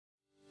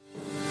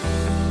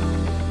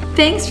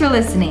Thanks for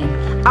listening.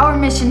 Our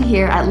mission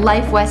here at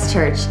Life West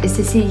Church is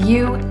to see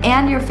you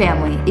and your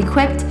family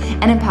equipped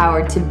and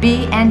empowered to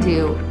be and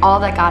do all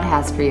that God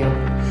has for you.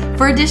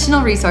 For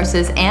additional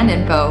resources and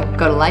info,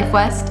 go to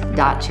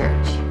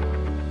lifewest.church.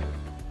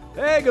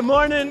 Hey, good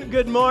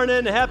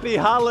morning. Happy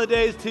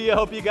holidays to you.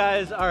 Hope you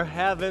guys are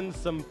having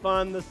some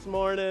fun this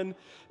morning.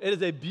 It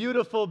is a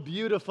beautiful,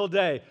 beautiful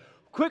day.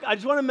 Quick, I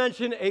just want to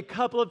mention a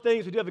couple of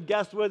things. We do have a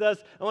guest with us.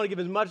 I want to give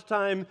as much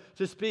time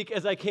to speak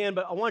as I can,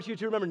 but I want you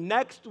to remember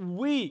next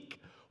week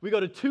we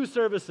go to 2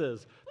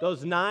 services,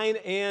 those 9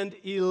 and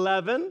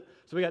 11.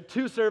 So we got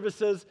 2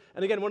 services.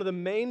 And again, one of the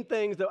main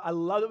things that I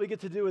love that we get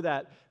to do with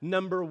that,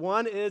 number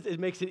one is it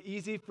makes it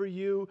easy for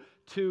you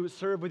to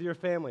serve with your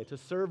family. To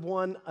serve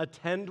one,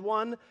 attend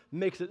one,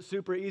 makes it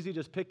super easy.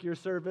 Just pick your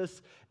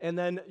service, and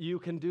then you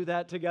can do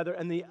that together.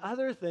 And the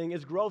other thing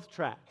is Growth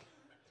Track.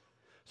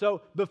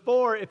 So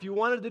before, if you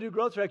wanted to do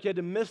Growth Track, you had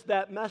to miss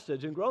that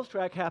message. And Growth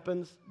Track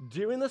happens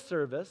during the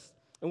service.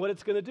 And what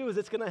it's going to do is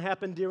it's going to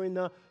happen during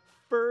the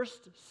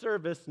first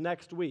service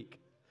next week.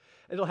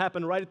 It'll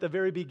happen right at the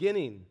very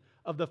beginning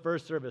of the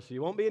first service. So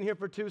you won't be in here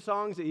for 2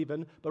 songs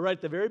even, but right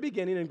at the very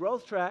beginning. And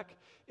Growth Track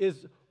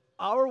is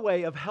our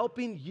way of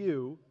helping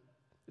you.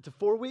 It's a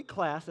 4-week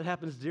class that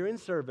happens during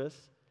service.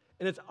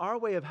 And it's our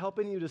way of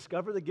helping you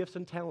discover the gifts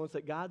and talents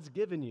that God's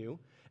given you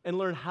and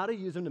learn how to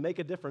use them to make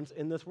a difference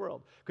in this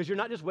world. Because you're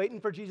not just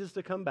waiting for Jesus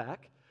to come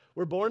back.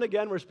 We're born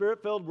again, we're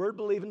spirit-filled,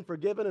 word-believing,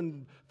 forgiven,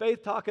 and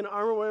faith-talking,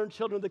 armor-wearing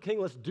children of the King.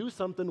 Let's do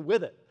something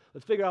with it.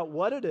 Let's figure out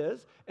what it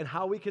is and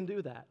how we can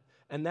do that.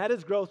 And that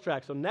is Growth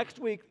Track. So next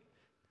week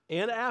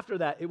and after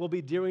that, it will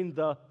be during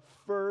the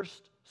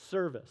first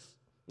service.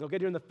 Okay,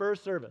 during the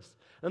first service.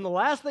 And the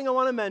last thing I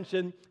want to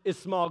mention is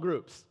small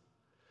groups.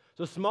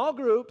 So small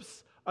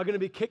groups are going to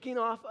be kicking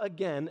off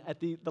again at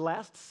the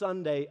last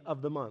Sunday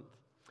of the month.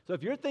 So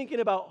if you're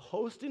thinking about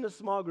hosting a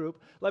small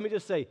group, let me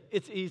just say,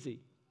 it's easy.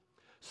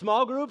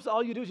 Small groups,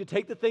 all you do is you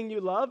take the thing you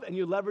love and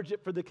you leverage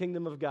it for the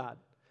kingdom of God.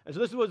 And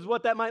so this is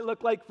what that might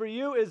look like for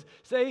you is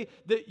say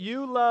that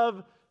you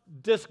love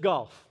disc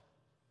golf.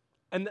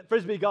 And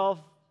frisbee golf,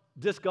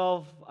 disc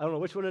golf, I don't know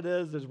which one it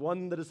is. There's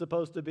one that is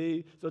supposed to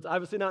be, so it's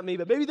obviously not me,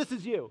 but maybe this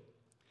is you.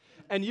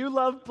 And you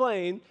love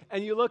playing,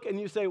 and you look and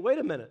you say, wait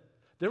a minute,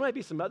 there might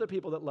be some other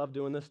people that love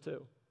doing this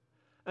too.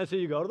 And so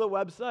you go to the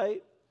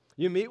website,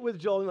 you meet with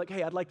Joel, and you're like,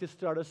 hey, I'd like to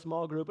start a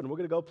small group, and we're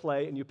going to go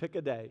play, and you pick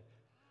a day.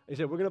 And you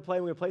say, we're going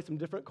to play some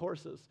different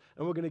courses,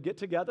 and we're going to get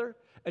together,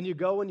 and you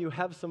go and you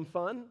have some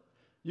fun.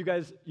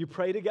 You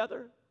pray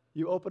together,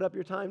 you open up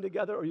your time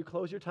together, or you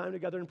close your time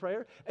together in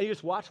prayer, and you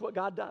just watch what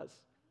God does.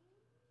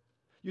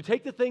 You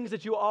take the things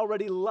that you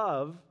already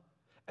love,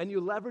 and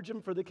you leverage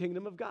them for the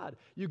kingdom of God.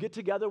 You get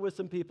together with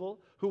some people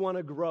who want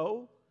to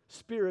grow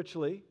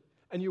spiritually,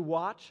 and you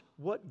watch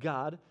what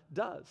God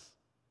does.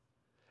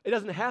 It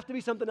doesn't have to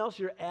be something else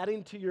you're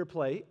adding to your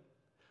plate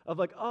of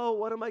like, oh,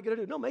 what am I going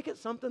to do? No, make it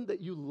something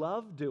that you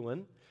love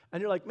doing,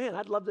 and you're like, man,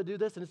 I'd love to do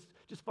this, and it's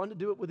just fun to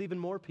do it with even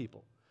more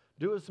people.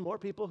 Do it with some more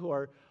people who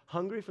are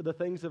hungry for the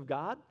things of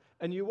God,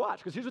 and you watch.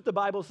 Because here's what the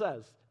Bible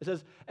says. It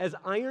says, as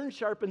iron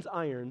sharpens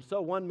iron,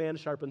 so one man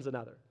sharpens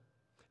another.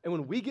 And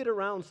when we get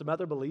around some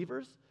other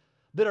believers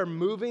that are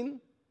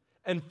moving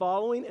and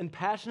following and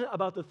passionate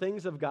about the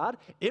things of God,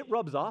 it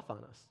rubs off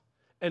on us.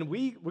 And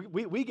we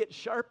get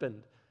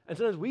sharpened. And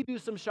sometimes we do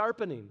some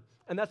sharpening,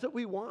 and that's what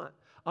we want.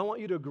 I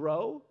want you to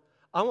grow.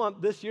 I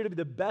want this year to be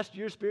the best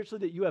year spiritually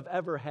that you have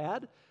ever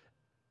had.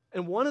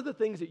 And one of the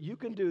things that you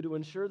can do to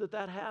ensure that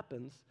that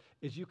happens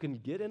is you can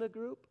get in a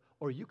group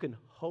or you can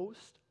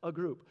host a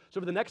group. So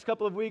for the next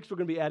couple of weeks, we're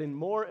going to be adding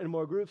more and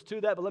more groups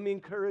to that, but let me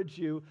encourage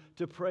you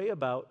to pray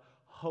about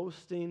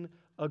hosting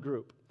a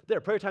group. There,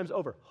 prayer time's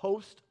over.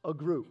 Host a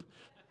group.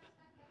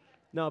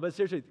 No, but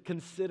seriously,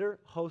 consider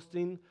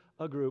hosting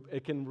a group.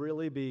 It can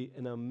really be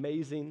an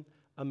amazing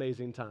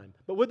time.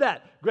 But with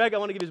that, Greg, I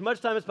want to give you as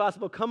much time as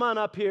possible. Come on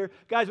up here.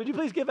 Guys, would you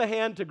please give a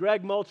hand to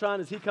Greg Moltron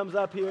as he comes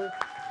up here?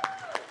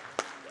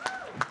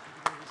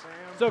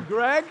 So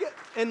Greg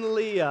and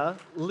Leah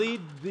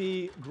lead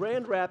the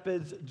Grand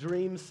Rapids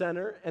Dream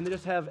Center, and they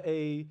just have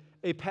a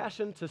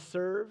passion to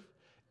serve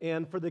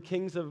and for the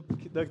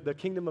the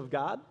kingdom of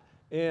God.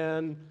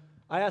 And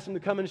I asked them to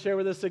come and share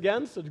with us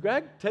again. So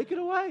Greg, take it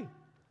away.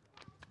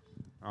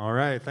 All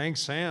right,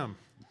 thanks, Sam.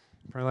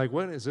 Probably like,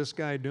 what is this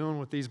guy doing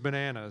with these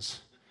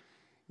bananas?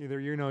 Either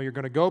you're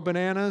going to go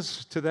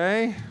bananas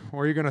today,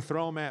 or you're going to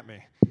throw them at me.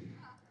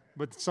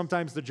 But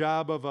sometimes the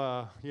job of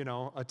a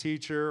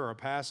teacher or a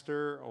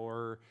pastor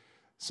or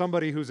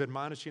somebody who's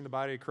admonishing the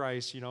body of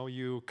Christ,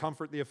 you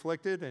comfort the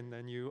afflicted and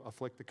then you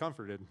afflict the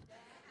comforted.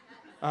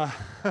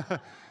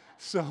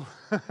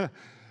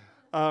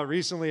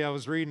 Recently I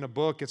was reading a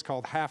book. It's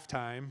called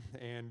Halftime,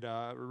 and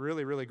a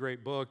really, really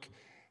great book.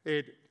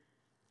 It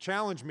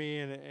challenged me,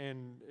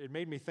 and it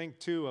made me think,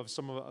 too, of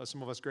some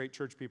of us great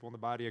church people in the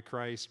body of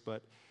Christ.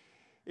 But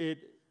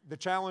the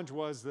challenge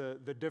was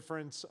the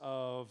difference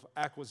of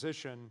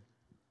acquisition,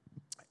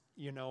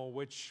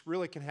 which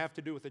really can have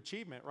to do with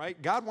achievement,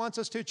 right? God wants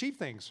us to achieve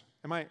things.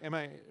 Am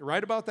I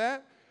right about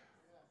that?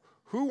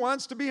 Who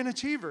wants to be an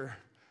achiever?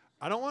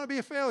 I don't want to be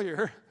a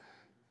failure.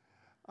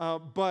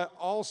 But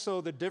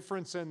also the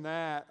difference in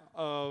that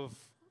of,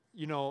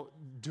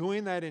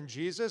 doing that in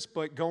Jesus,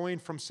 but going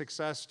from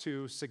success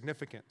to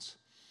significance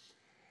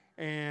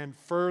and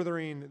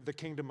furthering the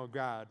kingdom of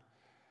God.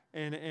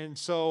 And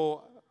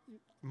so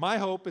my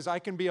hope is I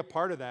can be a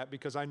part of that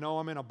because I know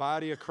I'm in a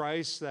body of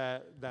Christ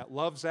that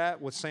loves that,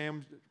 with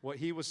Sam, what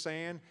he was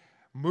saying,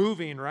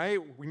 moving, right?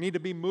 We need to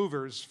be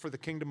movers for the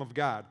kingdom of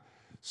God.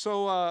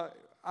 So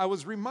I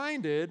was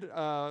reminded,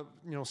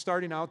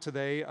 starting out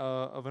today,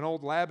 of an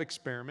old lab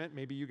experiment.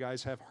 Maybe you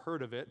guys have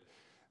heard of it.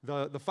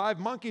 The 5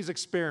 monkeys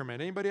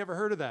experiment. Anybody ever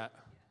heard of that?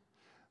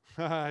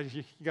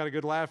 You got a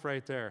good laugh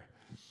right there.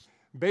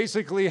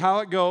 Basically how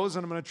it goes,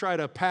 and I'm going to try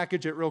to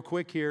package it real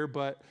quick here,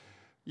 but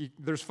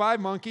there's 5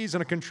 monkeys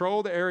in a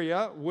controlled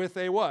area with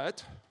a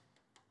what?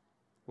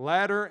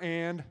 Ladder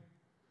and,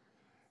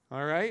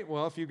 all right,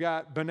 well, if you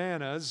got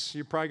bananas,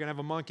 you're probably going to have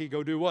a monkey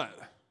go do what?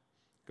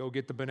 Go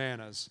get the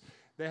bananas.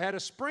 They had a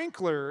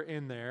sprinkler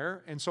in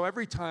there, and so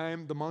every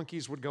time the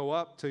monkeys would go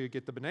up to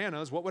get the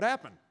bananas, what would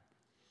happen?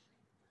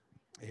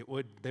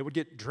 They would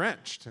get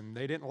drenched, and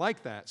they didn't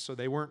like that, so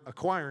they weren't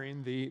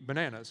acquiring the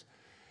bananas.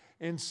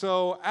 And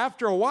so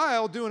after a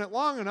while, doing it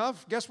long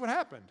enough, guess what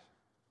happened?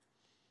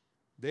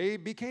 They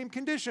became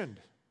conditioned,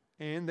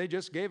 and they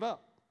just gave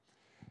up.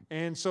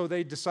 And so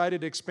they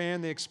decided to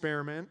expand the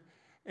experiment,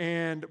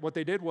 and what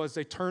they did was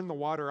they turned the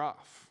water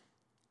off.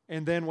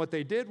 And then what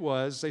they did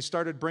was they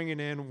started bringing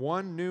in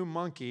 1 new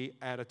monkey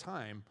at a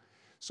time.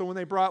 So when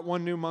they brought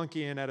 1 new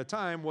monkey in at a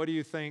time, what do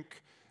you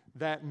think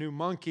that new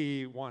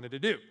monkey wanted to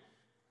do?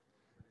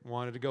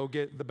 Wanted to go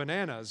get the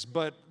bananas.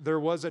 But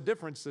there was a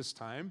difference this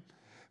time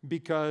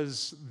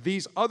because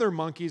these other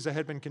monkeys that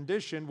had been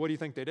conditioned, what do you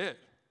think they did?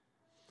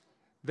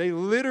 They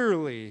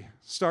literally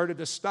started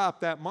to stop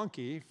that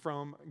monkey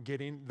from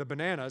getting the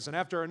bananas. And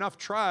after enough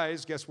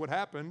tries, guess what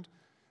happened?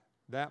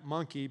 That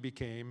monkey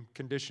became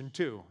conditioned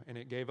too, and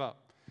it gave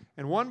up.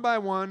 And one by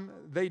one,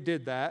 they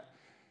did that.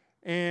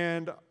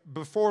 And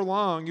before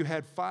long, you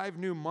had 5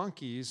 new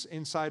monkeys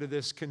inside of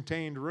this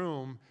contained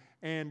room,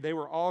 and they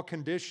were all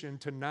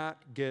conditioned to not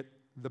get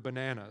the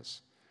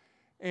bananas.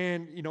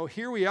 And,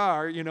 here we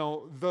are,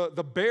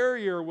 the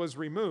barrier was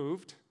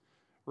removed,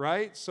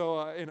 right? So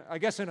I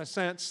guess in a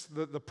sense,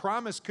 the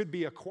promise could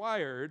be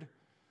acquired,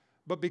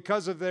 but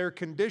because of their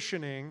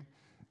conditioning,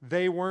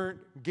 they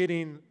weren't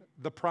getting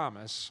the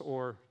promise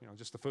or,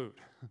 just the food.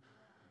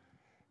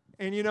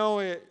 And,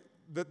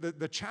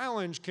 the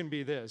challenge can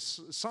be this.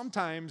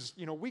 Sometimes,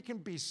 we can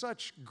be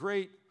such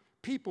great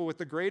people with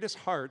the greatest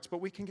hearts,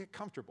 but we can get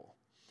comfortable.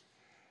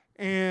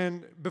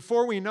 And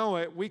before we know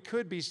it, we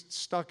could be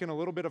stuck in a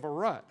little bit of a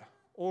rut.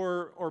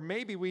 Or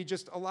maybe we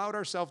just allowed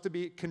ourselves to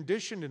be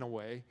conditioned in a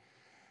way.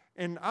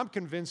 And I'm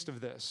convinced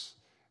of this.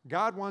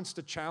 God wants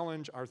to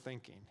challenge our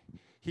thinking.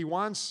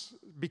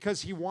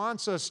 Because he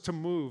wants us to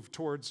move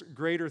towards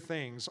greater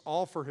things,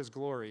 all for his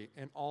glory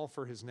and all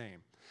for his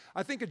name.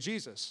 I think of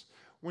Jesus.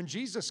 When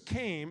Jesus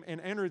came and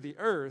entered the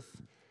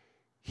earth,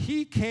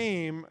 he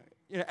came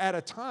at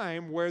a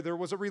time where there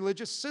was a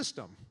religious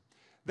system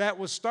that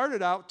was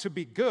started out to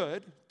be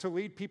good, to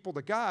lead people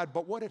to God,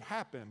 but what had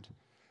happened?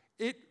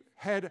 It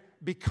had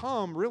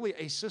become really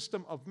a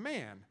system of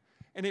man,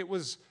 and it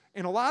was,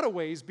 in a lot of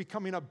ways,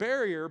 becoming a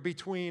barrier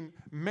between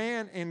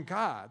man and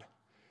God.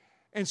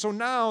 And so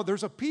now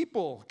there's a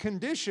people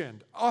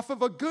conditioned off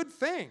of a good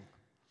thing.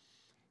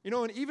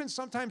 And even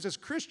sometimes as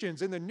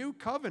Christians in the new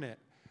covenant,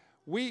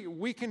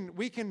 we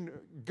can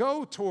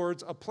go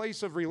towards a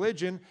place of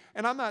religion.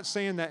 And I'm not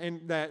saying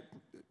that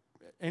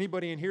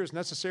anybody in here is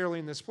necessarily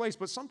in this place,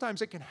 but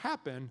sometimes it can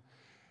happen.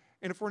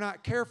 And if we're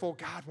not careful,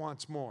 God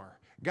wants more.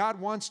 God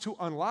wants to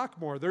unlock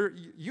more.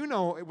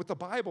 With the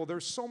Bible,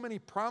 there's so many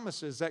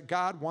promises that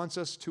God wants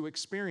us to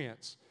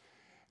experience.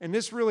 And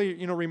this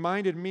really,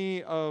 reminded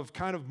me of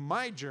kind of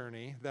my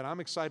journey that I'm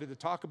excited to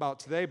talk about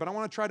today, but I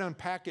want to try to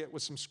unpack it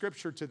with some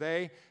scripture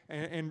today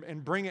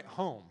and bring it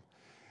home.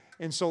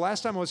 And so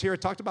last time I was here, I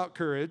talked about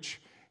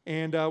courage,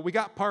 and we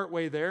got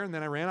partway there, and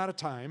then I ran out of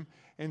time.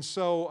 And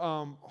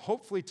so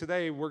hopefully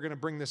today we're going to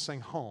bring this thing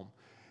home.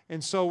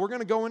 And so we're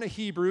going to go into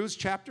Hebrews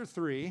chapter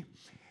 3,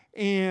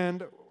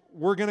 and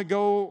we're going to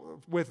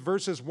go with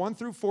verses 1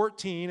 through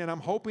 14, and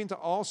I'm hoping to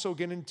also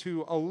get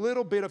into a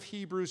little bit of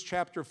Hebrews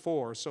chapter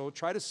 4. So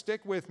try to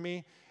stick with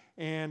me,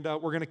 and we're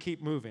going to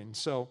keep moving.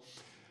 So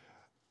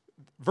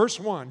verse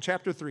 1,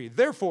 chapter 3,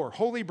 "Therefore,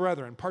 holy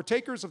brethren,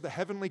 partakers of the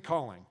heavenly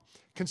calling,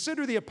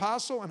 consider the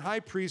apostle and high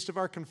priest of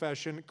our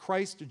confession,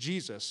 Christ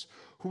Jesus,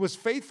 who was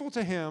faithful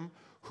to him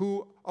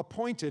who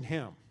appointed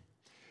him,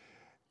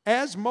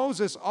 as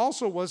Moses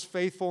also was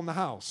faithful in the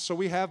house." So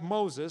we have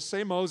Moses.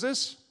 Say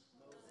Moses.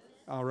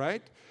 All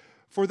right.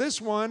 "For this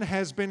one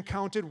has been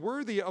counted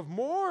worthy of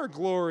more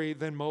glory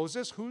than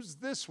Moses." Who's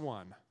this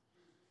one?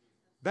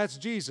 That's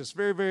Jesus.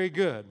 Very, very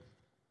good.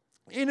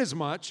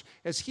 "Inasmuch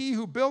as he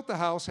who built the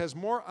house has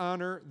more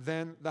honor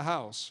than the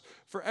house.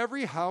 For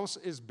every house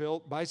is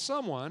built by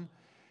someone,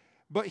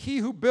 but he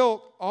who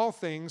built all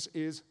things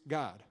is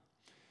God.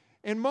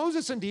 And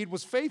Moses indeed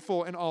was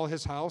faithful in all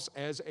his house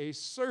as a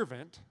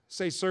servant."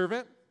 Say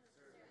servant.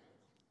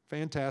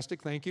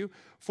 Fantastic, thank you.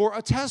 For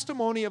a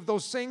testimony of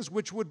those things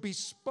which would be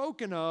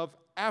spoken of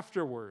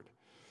afterward.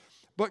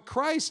 But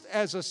Christ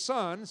as a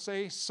son,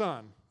 say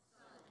son.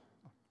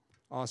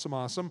 Awesome,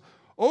 awesome.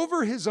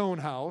 Over his own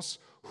house,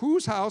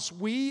 whose house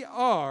we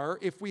are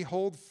if we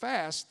hold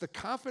fast the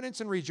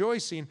confidence and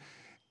rejoicing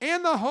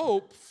and the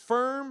hope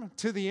firm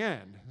to the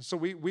end. So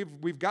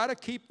we've got to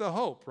keep the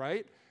hope,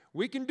 right?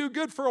 We can do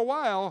good for a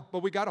while,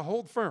 but we got to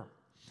hold firm.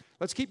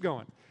 Let's keep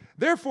going.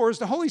 Therefore, as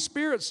the Holy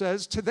Spirit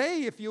says,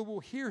 today if you will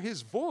hear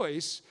his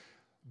voice,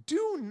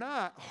 do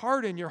not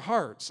harden your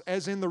hearts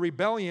as in the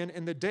rebellion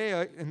in the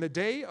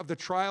day of the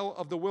trial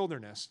of the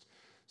wilderness.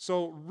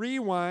 So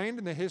rewind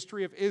in the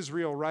history of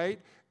Israel,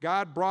 right?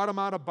 God brought them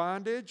out of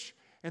bondage,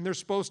 and they're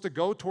supposed to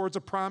go towards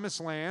a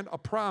promised land, a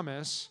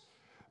promise,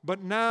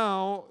 but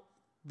now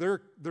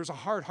there's a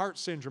hard heart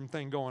syndrome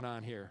thing going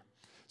on here.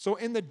 So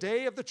in the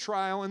day of the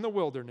trial in the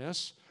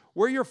wilderness,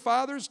 where your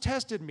fathers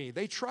tested me,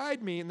 they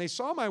tried me, and they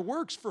saw my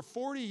works for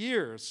 40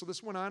 years. So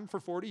this went on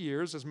for 40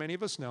 years, as many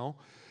of us know.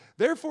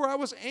 Therefore I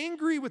was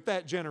angry with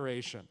that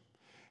generation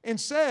and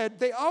said,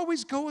 they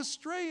always go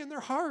astray in their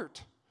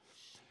heart.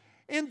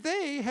 And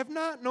they have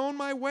not known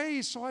my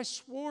ways, so I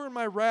swore in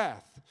my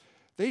wrath,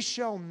 they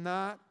shall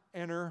not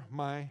enter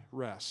my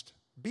rest.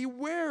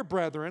 Beware,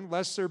 brethren,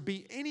 lest there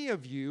be any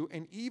of you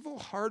an evil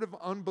heart of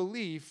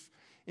unbelief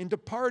in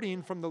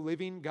departing from the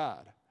living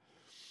God.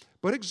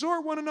 But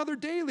exhort one another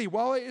daily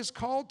while it is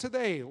called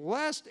today,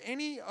 lest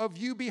any of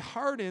you be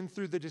hardened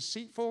through the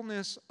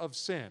deceitfulness of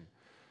sin.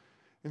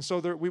 And so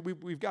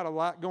we've got a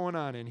lot going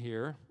on in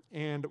here.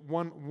 And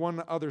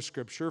one other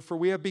scripture, for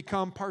we have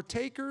become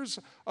partakers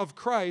of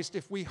Christ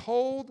if we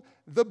hold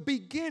the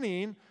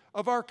beginning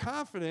of our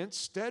confidence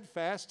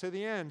steadfast to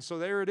the end. So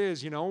there it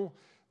is,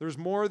 there's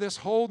more of this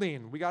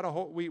holding. We got to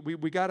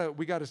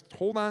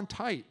hold on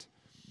tight.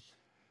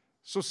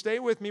 So stay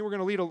with me. We're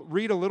going to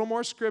read a little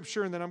more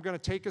scripture, and then I'm going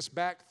to take us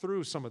back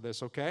through some of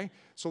this, okay?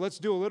 So let's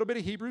do a little bit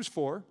of Hebrews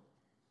 4.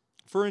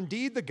 For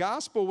indeed the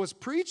gospel was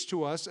preached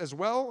to us as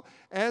well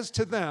as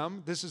to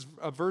them. This is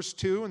verse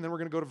 2, and then we're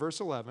going to go to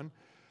verse 11.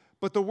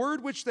 But the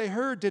word which they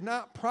heard did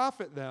not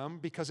profit them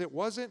because it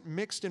wasn't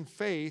mixed in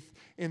faith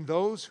in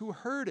those who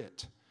heard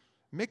it.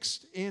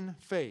 Mixed in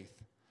faith.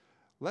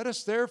 Let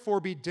us therefore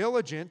be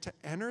diligent to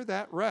enter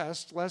that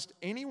rest, lest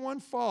anyone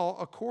fall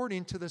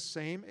according to the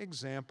same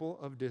example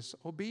of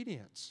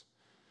disobedience.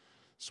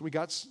 So we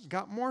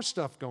got more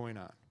stuff going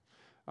on.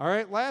 All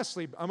right,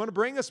 lastly, I'm going to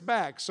bring us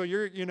back. So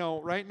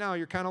right now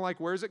you're kind of like,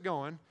 where's it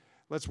going?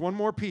 Let's one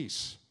more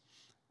piece.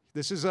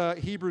 This is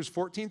Hebrews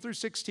 14 through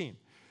 16.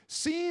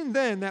 Seeing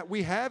then that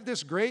we have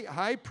this great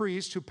high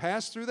priest who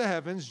passed through the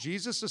heavens,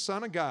 Jesus the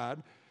Son of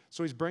God,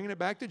 so he's bringing it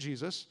back to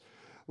Jesus,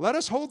 let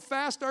us hold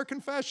fast our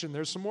confession.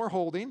 There's some more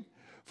holding.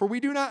 For we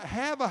do not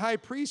have a high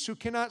priest who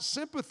cannot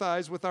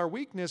sympathize with our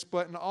weakness,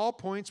 but in all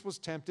points was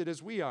tempted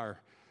as we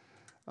are.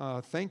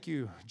 Thank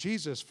you,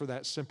 Jesus, for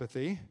that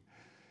sympathy.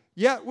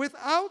 Yet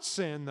without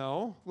sin,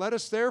 though, let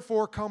us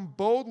therefore come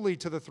boldly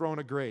to the throne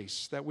of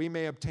grace, that we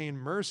may obtain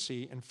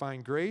mercy and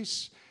find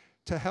grace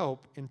to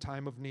help in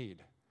time of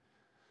need.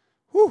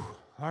 Whew,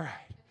 all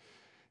right.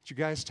 Did you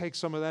guys take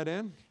some of that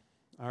in?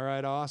 All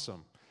right,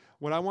 awesome.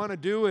 What I want to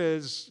do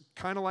is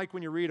kind of like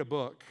when you read a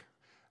book.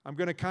 I'm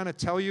going to kind of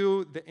tell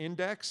you the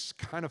index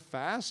kind of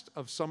fast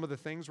of some of the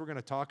things we're going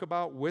to talk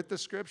about with the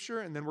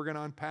scripture, and then we're going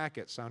to unpack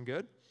it. Sound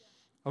good?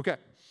 Okay.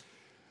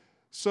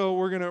 So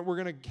we're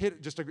gonna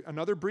hit just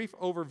another brief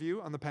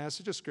overview on the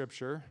passage of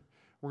Scripture.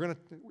 We're going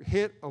to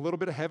hit a little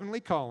bit of heavenly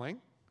calling.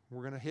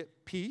 We're going to hit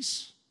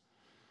peace.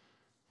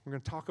 We're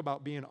going to talk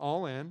about being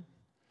all in.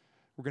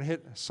 We're going to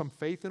hit some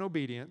faith and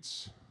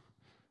obedience,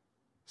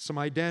 some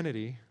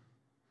identity,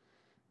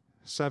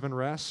 7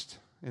 rest,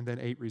 and then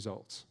 8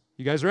 results.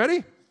 You guys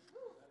ready?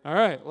 All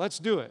right, let's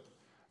do it.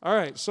 All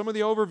right, some of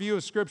the overview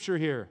of Scripture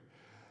here.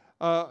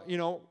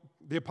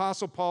 The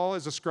Apostle Paul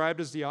is ascribed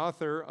as the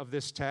author of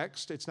this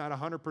text. It's not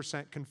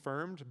 100%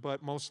 confirmed,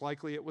 but most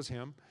likely it was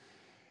him.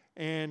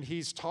 And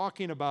he's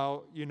talking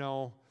about,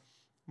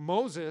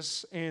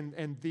 Moses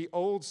and the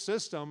old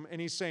system,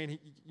 and he's saying,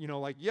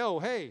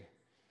 hey,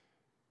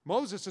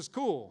 Moses is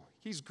cool.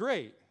 He's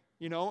great,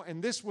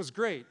 and this was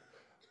great.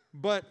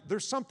 But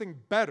there's something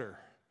better.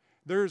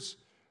 There's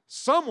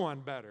someone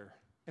better,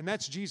 and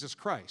that's Jesus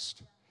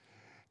Christ.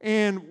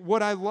 And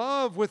what I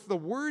love with the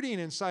wording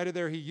inside of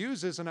there he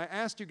uses, and I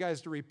asked you guys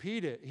to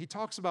repeat it, he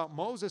talks about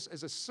Moses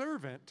as a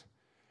servant,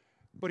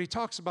 but he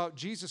talks about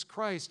Jesus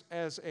Christ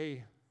as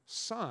a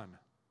son,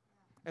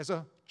 as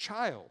a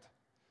child.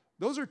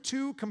 Those are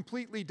 2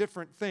 completely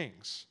different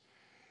things.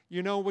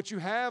 What you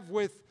have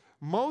with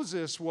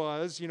Moses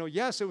was,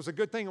 yes, it was a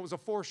good thing. It was a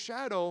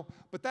foreshadow,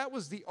 but that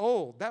was the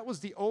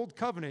old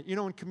covenant.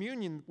 In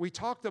communion, we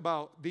talked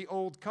about the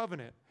old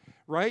covenant,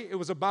 right? It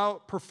was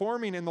about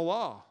performing in the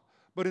law.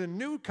 But in the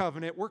new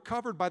covenant, we're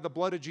covered by the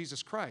blood of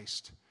Jesus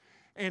Christ.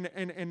 And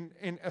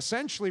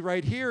essentially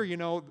right here,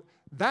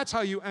 that's how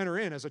you enter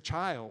in as a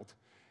child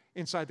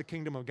inside the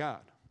kingdom of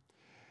God.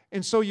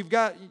 And so you've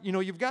got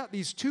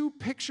these 2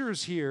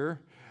 pictures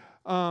here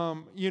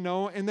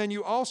And then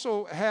you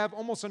also have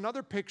almost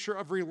another picture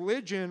of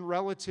religion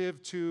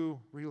relative to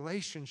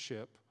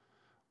relationship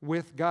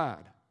with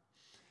God.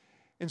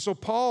 And so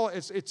Paul,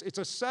 it's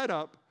a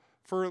setup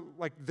for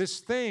like this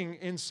thing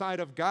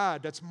inside of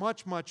God that's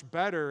much, much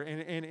better.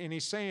 And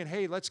he's saying,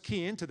 hey, let's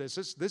key into this.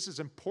 This is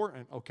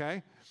important,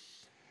 okay?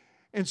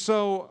 And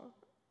so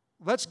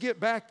let's get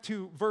back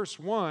to verse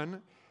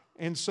 1.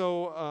 And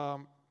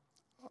so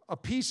a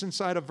piece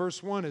inside of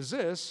verse 1 is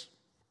this.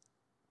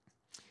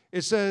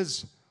 It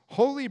says,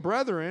 holy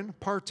brethren,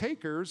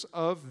 partakers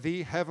of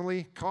the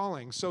heavenly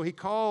calling. So he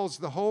calls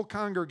the whole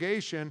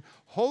congregation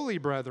holy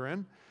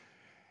brethren.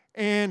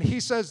 And he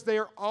says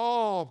they're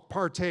all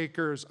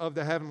partakers of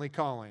the heavenly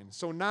calling.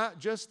 So not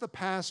just the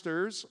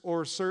pastors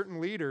or certain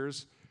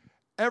leaders.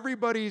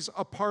 Everybody's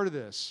a part of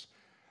this.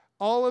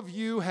 All of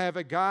you have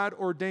a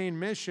God-ordained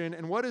mission.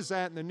 And what is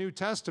that in the New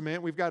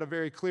Testament? We've got a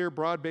very clear,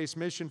 broad-based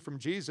mission from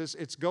Jesus.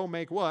 It's go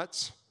make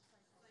what?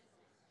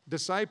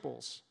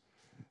 Disciples.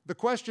 The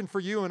question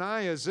for you and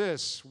I is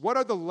this: what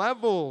are the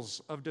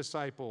levels of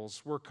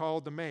disciples we're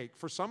called to make?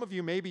 For some of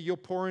you, maybe you'll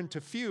pour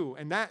into few,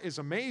 and that is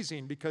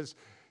amazing because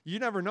you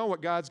never know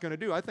what God's going to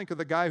do. I think of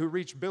the guy who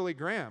reached Billy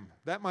Graham.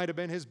 That might have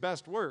been his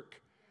best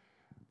work.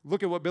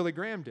 Look at what Billy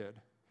Graham did.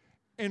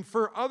 And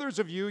for others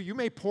of you, you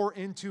may pour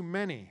into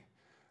many,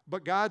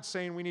 but God's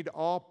saying we need to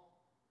all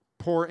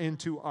pour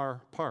into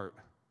our part.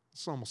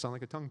 This almost sounds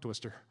like a tongue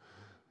twister.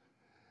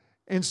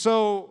 And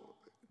so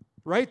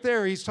right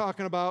there, he's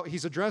talking about,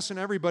 he's addressing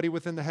everybody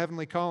within the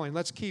heavenly calling.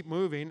 Let's keep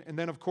moving. And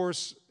then, of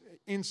course,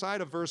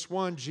 inside of verse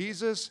 1,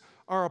 Jesus,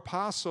 our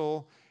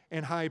apostle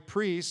and high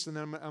priest, and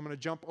then I'm going to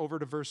jump over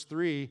to verse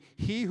 3.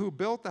 He who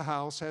built the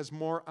house has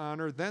more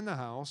honor than the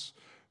house,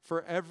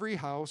 for every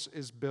house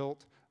is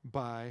built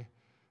by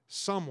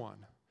someone.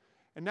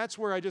 And that's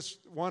where I just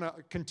want to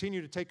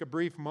continue to take a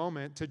brief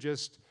moment to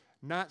just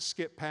not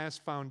skip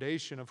past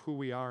foundation of who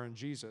we are in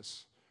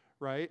Jesus,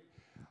 right?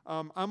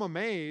 I'm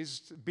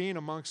amazed, being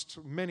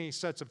amongst many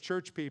sets of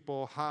church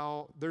people,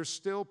 how there's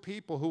still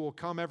people who will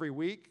come every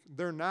week.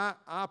 They're not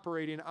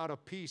operating out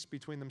of peace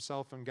between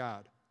themselves and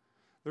God.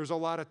 There's a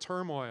lot of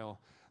turmoil.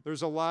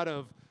 There's a lot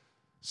of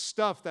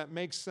stuff that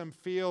makes them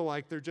feel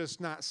like they're just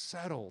not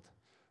settled.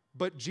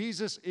 But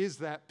Jesus is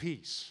that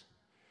peace.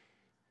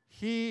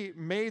 He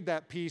made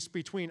that peace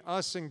between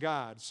us and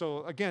God.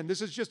 So again,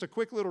 this is just a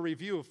quick little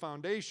review of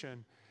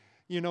foundation.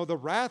 The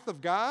wrath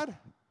of God,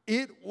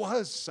 it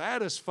was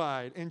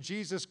satisfied in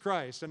Jesus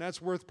Christ, and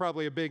that's worth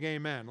probably a big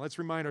amen. Let's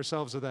remind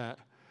ourselves of that.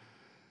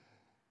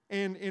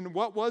 And in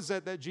what was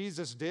that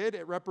Jesus did?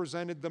 It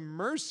represented the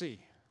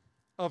mercy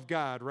of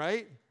God,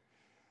 right?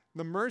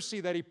 The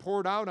mercy that he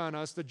poured out on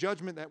us, the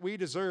judgment that we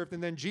deserved,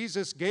 and then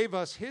Jesus gave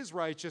us his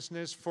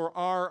righteousness for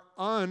our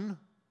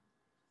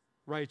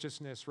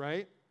unrighteousness,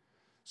 right?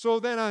 So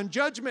then on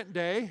Judgment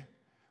Day,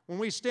 when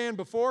we stand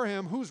before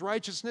him, whose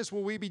righteousness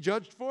will we be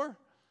judged for?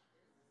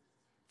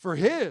 For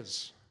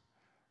his.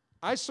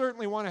 I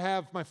certainly want to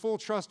have my full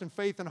trust and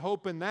faith and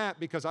hope in that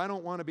because I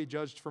don't want to be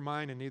judged for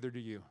mine, and neither do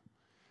you.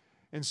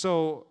 And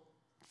so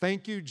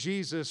thank you,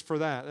 Jesus, for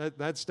that.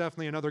 That's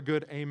definitely another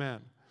good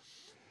amen.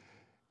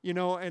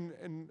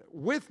 And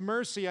with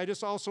mercy, I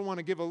just also want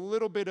to give a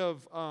little bit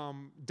of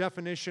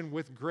definition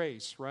with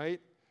grace,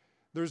 right?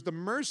 There's the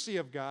mercy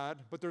of God,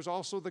 but there's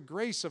also the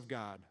grace of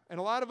God. And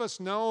a lot of us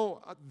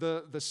know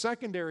the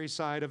secondary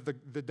side of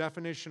the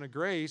definition of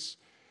grace.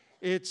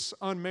 It's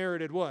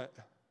unmerited what?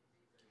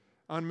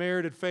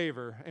 Unmerited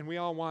favor. And we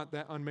all want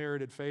that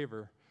unmerited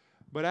favor.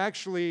 But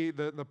actually,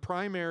 the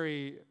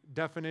primary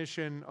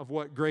definition of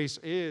what grace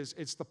is,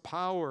 it's the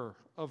power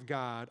of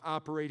God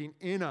operating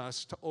in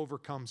us to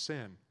overcome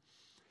sin.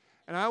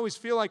 And I always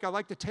feel like I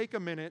like to take a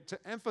minute to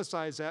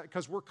emphasize that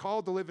because we're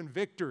called to live in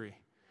victory.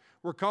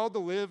 We're called to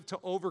live to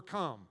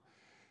overcome.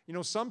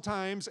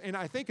 Sometimes, and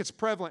I think it's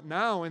prevalent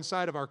now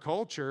inside of our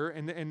culture,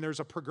 and there's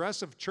a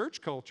progressive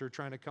church culture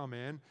trying to come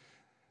in,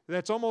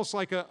 that's almost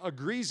like a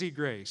greasy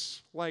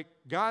grace, like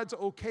God's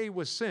okay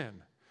with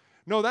sin.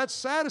 No, that's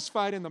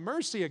satisfied in the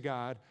mercy of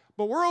God,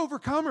 but we're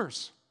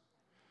overcomers.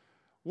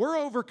 We're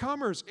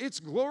overcomers. It's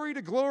glory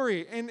to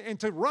glory. And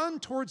to run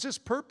towards this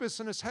purpose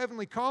and this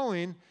heavenly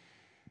calling,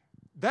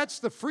 that's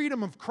the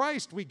freedom of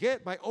Christ we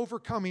get by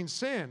overcoming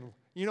sin.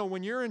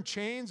 When you're in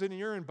chains and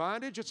you're in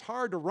bondage, it's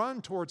hard to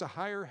run towards a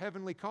higher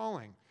heavenly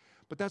calling.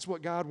 But that's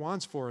what God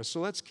wants for us. So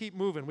let's keep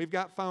moving. We've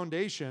got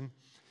foundation.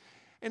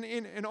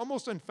 And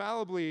almost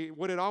infallibly,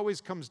 what it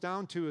always comes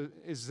down to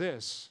is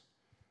this.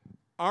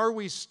 Are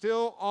we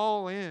still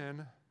all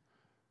in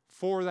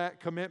for that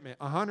commitment?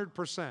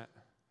 100%.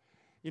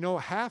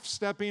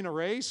 Half-stepping a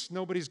race,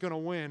 nobody's going to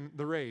win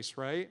the race,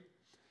 right?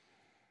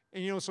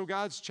 And, so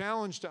God's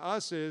challenge to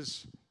us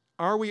is,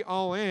 are we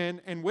all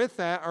in? And with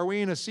that, are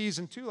we in a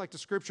season 2, like the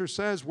scripture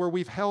says, where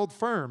we've held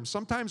firm?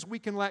 Sometimes we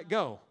can let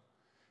go.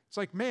 It's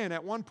like, man,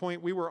 at one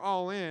point we were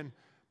all in,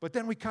 but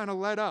then we kind of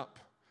let up.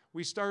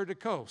 We started to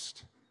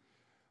coast.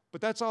 But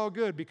that's all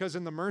good because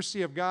in the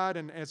mercy of God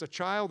and as a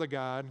child of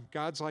God,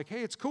 God's like,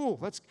 hey, it's cool.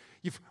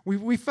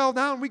 We fell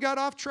down. We got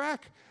off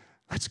track.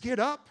 Let's get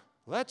up.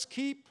 Let's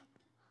keep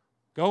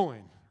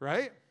going,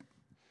 right?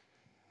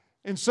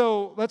 And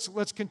so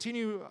let's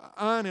continue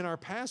on in our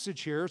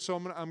passage here. So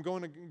I'm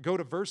going to go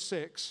to verse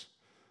 6.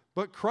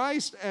 But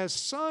Christ as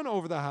son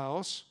over the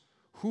house,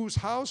 whose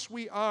house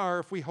we are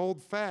if we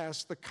hold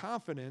fast the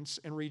confidence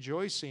and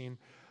rejoicing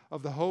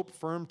of the hope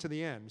firm to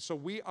the end. So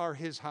we are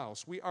his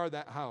house. We are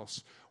that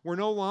house. We're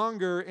no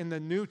longer in the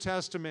New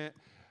Testament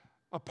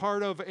a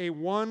part of a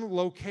one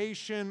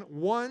location,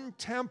 one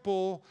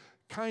temple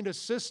kind of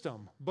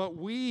system, but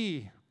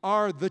we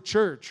are the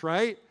church,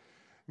 right?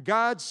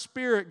 God's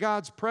Spirit,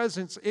 God's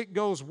presence, it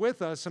goes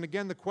with us. And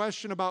again, the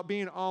question about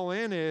being all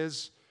in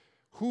is,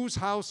 whose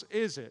house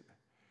is it?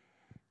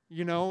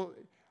 You know,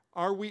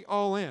 are we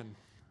all in?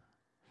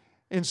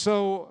 And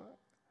so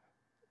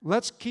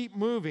let's keep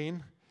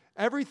moving.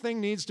 Everything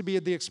needs to be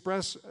the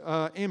express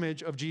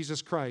image of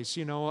Jesus Christ.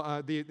 You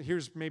know,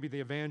 here's maybe the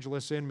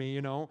evangelist in me,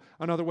 you know.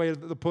 Another way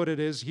to put it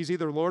is he's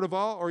either Lord of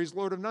all or he's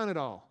Lord of none at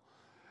all.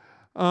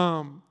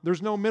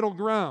 There's no middle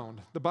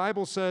ground. The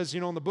Bible says, you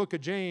know, in the book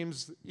of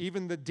James,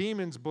 even the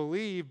demons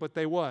believe, but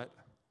they what?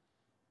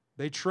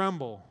 They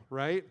tremble,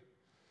 right?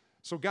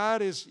 So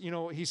God is, you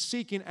know, he's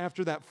seeking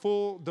after that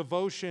full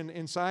devotion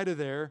inside of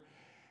there.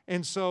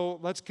 And so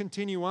let's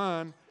continue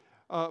on.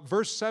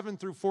 Verse 7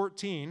 through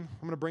 14, I'm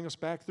going to bring us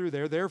back through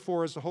there.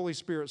 Therefore, as the Holy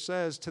Spirit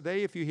says,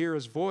 today if you hear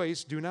his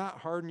voice, do not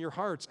harden your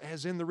hearts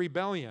as in the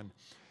rebellion.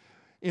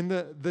 In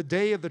the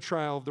day of the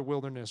trial of the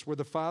wilderness, where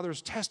the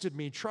fathers tested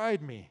me,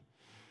 tried me,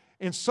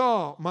 and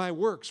saw my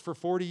works for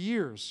 40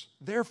 years.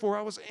 Therefore,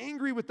 I was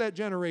angry with that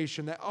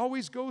generation that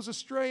always goes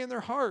astray in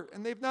their heart,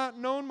 and they've not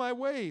known my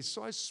ways.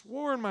 So I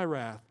swore in my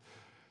wrath,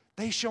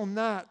 they shall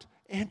not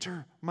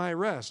enter my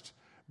rest.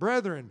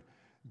 Brethren,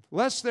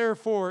 lest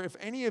therefore, if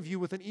any of you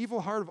with an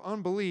evil heart of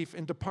unbelief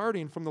in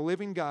departing from the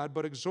living God,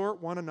 but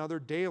exhort one another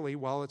daily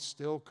while it's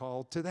still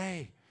called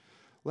today,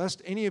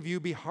 lest any of you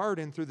be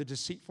hardened through the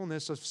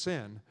deceitfulness of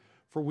sin,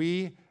 for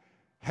we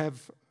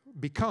have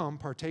become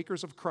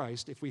partakers of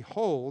Christ if we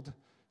hold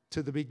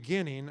to the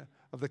beginning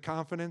of the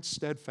confidence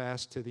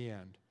steadfast to the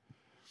end.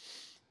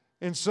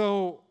 And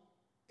so,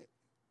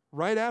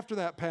 right after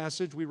that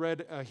passage, we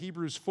read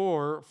Hebrews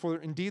 4, for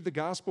indeed the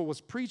gospel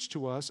was preached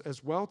to us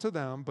as well to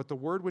them, but the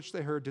word which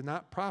they heard did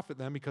not profit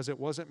them because it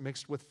wasn't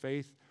mixed with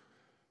faith.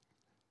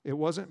 It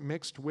wasn't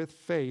mixed with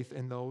faith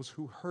in those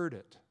who heard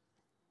it.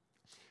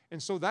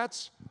 And so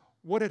that's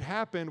what had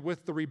happened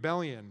with the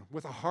rebellion,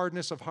 with a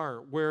hardness of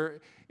heart,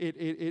 where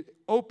it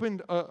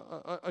opened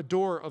a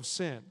door of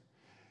sin.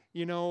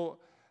 You know,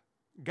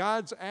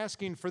 God's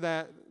asking for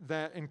that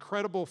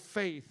incredible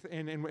faith,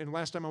 and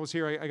last time I was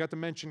here, I got to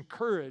mention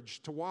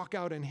courage to walk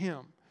out in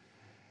him.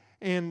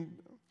 And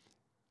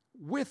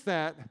with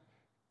that,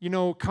 you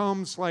know,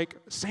 comes, like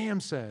Sam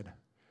said,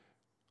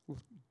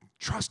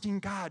 trusting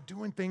God,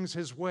 doing things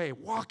his way,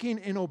 walking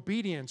in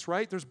obedience,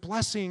 right? There's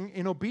blessing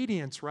in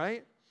obedience,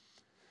 right?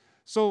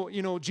 So,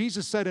 you know,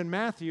 Jesus said in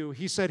Matthew,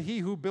 he said, he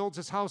who builds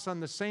his house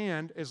on the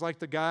sand is like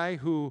the guy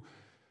who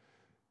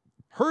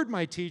heard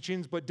my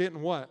teachings but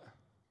didn't what?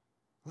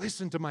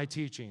 Listen to my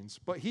teachings.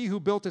 But he who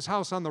built his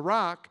house on the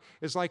rock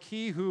is like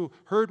he who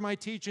heard my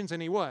teachings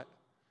and he what?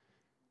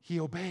 He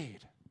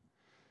obeyed.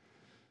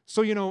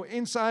 So, you know,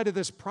 inside of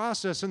this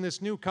process in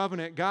this new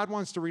covenant, God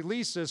wants to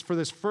release us for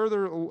this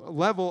further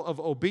level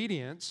of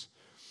obedience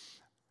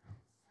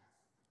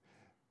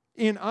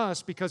in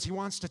us because he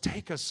wants to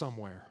take us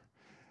somewhere.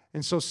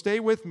 And so stay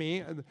with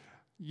me.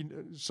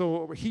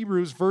 So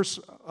Hebrews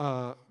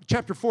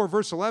chapter 4,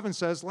 verse 11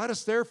 says, let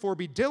us therefore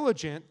be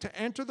diligent to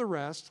enter the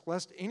rest,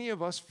 lest any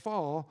of us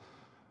fall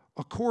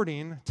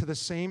according to the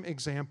same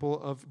example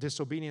of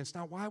disobedience.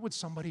 Now, why would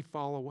somebody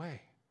fall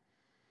away?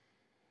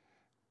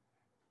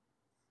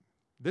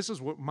 This is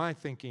what my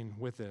thinking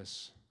with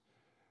this.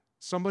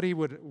 Somebody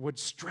would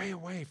stray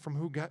away from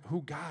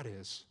who God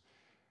is.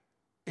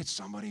 It's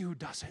somebody who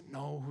doesn't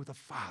know who the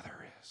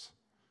Father is.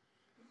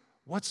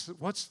 What's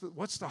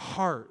the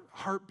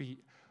heartbeat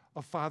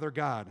of Father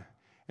God?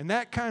 And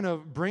that kind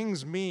of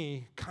brings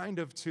me kind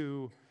of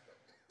to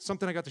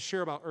something I got to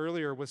share about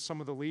earlier with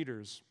some of the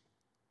leaders.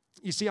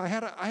 You see, I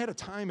had a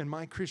time in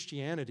my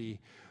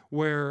Christianity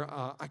where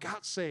I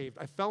got saved.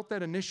 I felt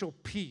that initial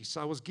peace.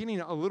 I was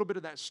getting a little bit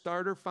of that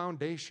starter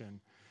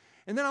foundation.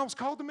 And then I was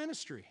called to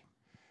ministry.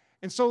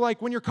 And so,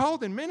 like, when you're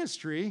called in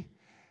ministry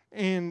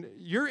and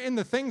you're in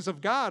the things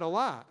of God a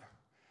lot,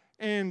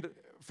 and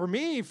for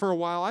me, for a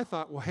while, I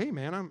thought, well, hey,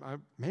 man,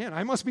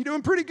 I must be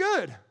doing pretty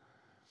good.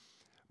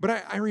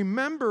 But I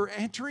remember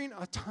entering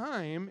a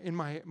time in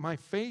my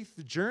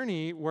faith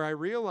journey where I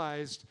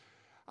realized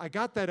I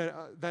got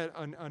that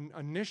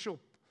initial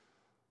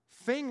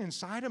thing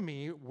inside of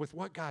me with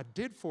what God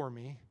did for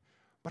me,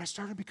 but I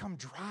started to become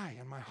dry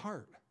in my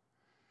heart.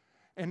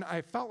 And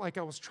I felt like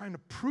I was trying to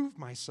prove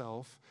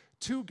myself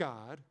to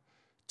God,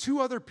 to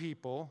other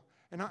people,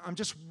 and I'm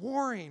just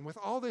warring with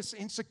all this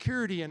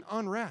insecurity and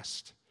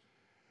unrest.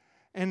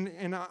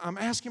 And I'm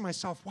asking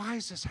myself, why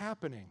is this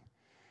happening?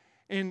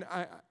 And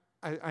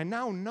I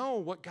now know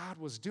what God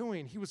was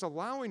doing. He was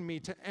allowing me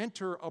to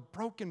enter a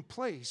broken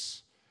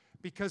place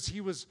because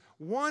he was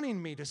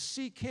wanting me to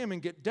seek him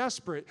and get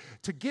desperate,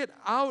 to get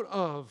out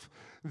of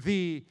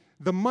the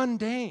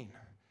mundane.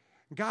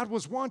 God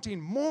was wanting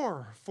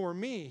more for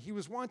me. He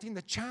was wanting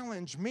to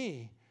challenge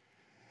me.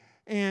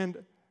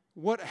 And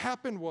what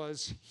happened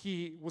was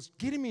he was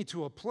getting me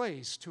to a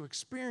place to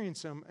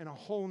experience him in a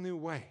whole new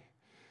way.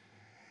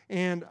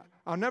 And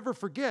I'll never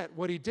forget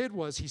what he did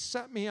was he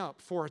set me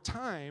up for a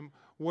time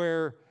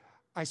where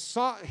I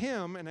sought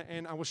him,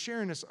 and I was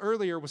sharing this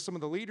earlier with some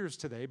of the leaders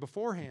today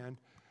beforehand,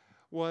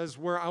 was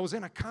where I was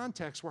in a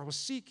context where I was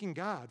seeking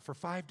God for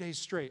 5 days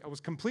straight. I was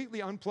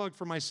completely unplugged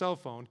from my cell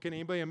phone. Can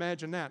anybody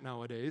imagine that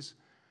nowadays?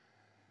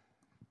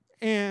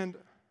 And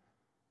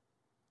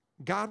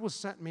God was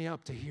setting me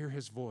up to hear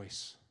his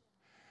voice.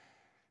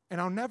 And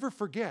I'll never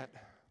forget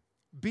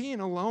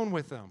being alone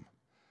with him.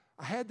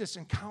 I had this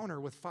encounter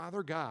with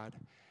Father God,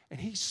 and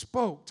he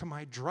spoke to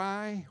my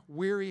dry,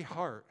 weary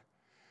heart.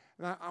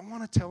 And I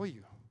want to tell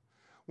you,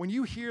 when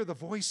you hear the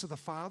voice of the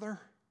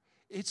Father,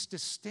 it's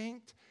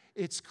distinct,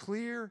 it's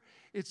clear,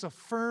 it's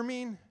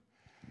affirming,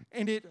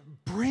 and it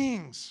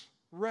brings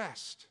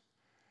rest.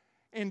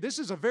 And this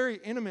is a very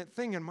intimate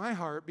thing in my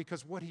heart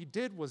because what he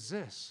did was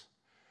this.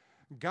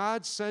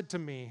 God said to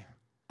me,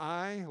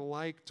 I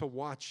like to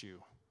watch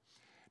you.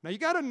 Now, you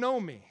got to know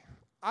me.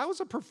 I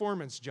was a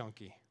performance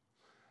junkie,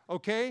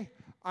 okay?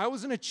 I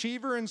was an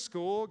achiever in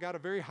school, got a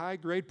very high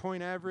grade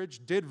point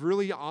average, did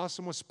really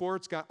awesome with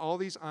sports, got all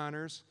these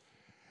honors.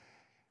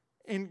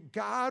 And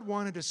God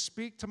wanted to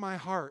speak to my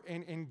heart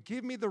and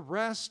give me the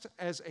rest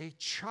as a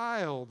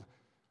child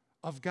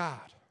of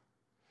God.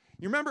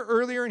 You remember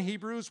earlier in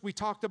Hebrews, we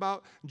talked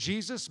about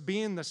Jesus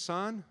being the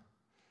Son?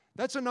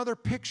 That's another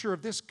picture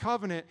of this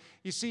covenant.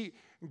 You see,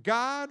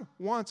 God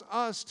wants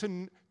us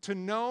to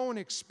know and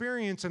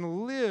experience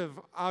and live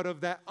out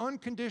of that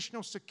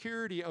unconditional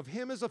security of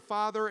him as a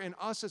father and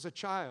us as a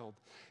child.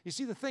 You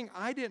see, the thing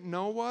I didn't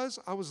know was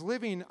I was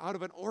living out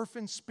of an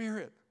orphan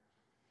spirit.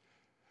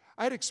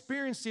 I had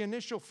experienced the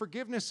initial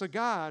forgiveness of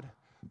God,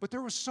 but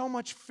there was so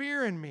much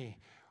fear in me,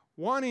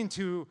 wanting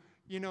to,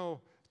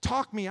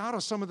 talk me out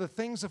of some of the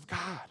things of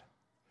God.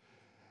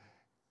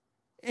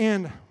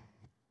 And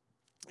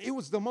it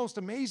was the most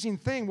amazing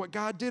thing what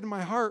God did in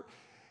my heart.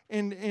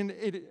 And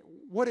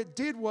what it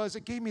did was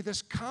it gave me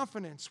this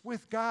confidence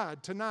with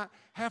God to not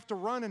have to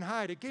run and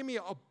hide. It gave me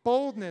a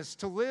boldness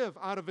to live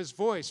out of his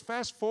voice.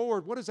 Fast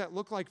forward, what does that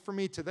look like for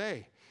me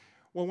today?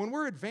 Well, when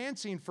we're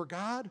advancing for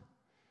God,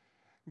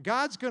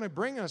 God's going to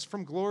bring us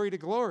from glory to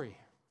glory.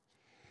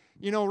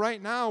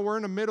 Right now we're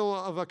in the middle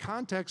of a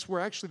context where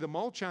actually the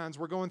Molchons,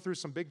 we're going through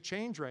some big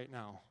change right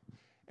now.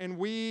 And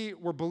we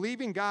were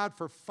believing God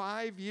for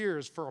 5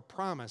 years for a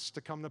promise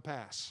to come to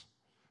pass.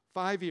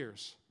 5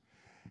 years.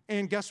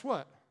 And guess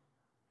what?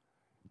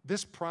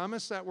 This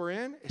promise that we're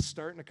in is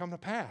starting to come to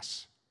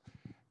pass.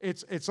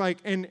 It's like,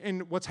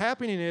 and what's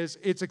happening is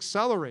it's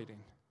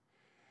accelerating.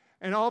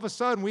 And all of a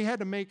sudden we had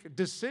to make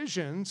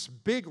decisions,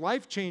 big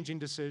life-changing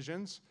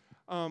decisions.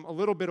 A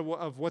little bit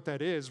of what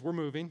that is, we're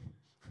moving.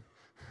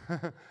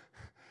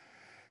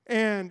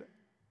 And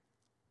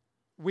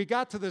we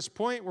got to this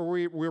point where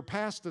we were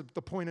past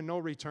the point of no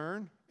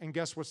return, and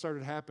guess what started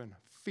to happen?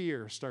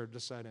 Fear started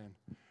to set in.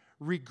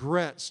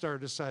 Regret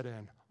started to set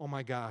in. Oh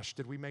my gosh,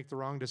 did we make the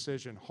wrong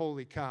decision?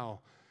 Holy cow,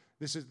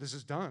 this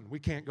is done. We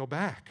can't go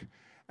back.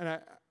 And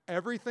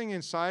everything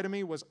inside of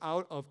me was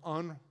out of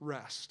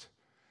unrest.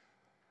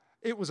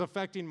 It was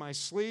affecting my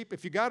sleep.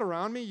 If you got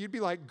around me, you'd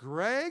be like,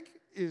 Greg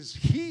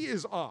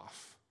is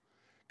off.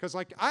 Because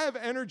I have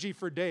energy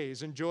for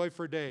days and joy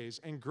for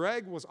days, and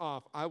Greg was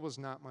off. I was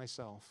not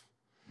myself.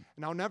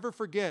 And I'll never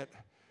forget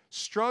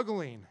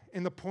struggling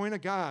in the point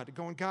of God,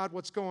 going, God,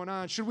 what's going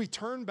on? Should we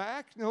turn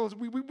back? No,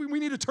 we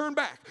need to turn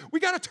back. We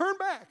got to turn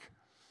back.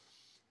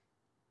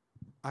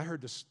 I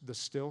heard the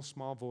still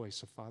small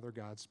voice of Father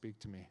God speak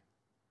to me.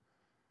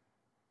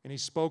 And he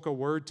spoke a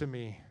word to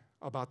me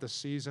about the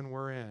season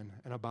we're in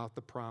and about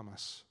the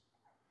promise.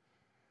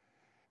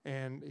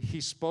 And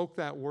he spoke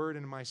that word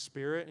into my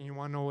spirit, and you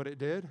want to know what it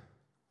did?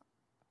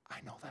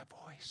 I know that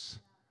voice.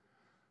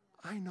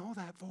 I know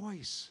that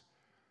voice.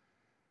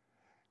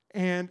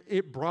 And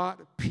it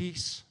brought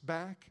peace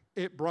back.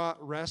 It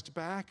brought rest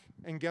back.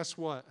 And guess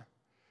what?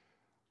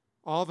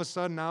 All of a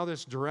sudden, now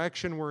this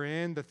direction we're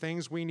in, the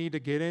things we need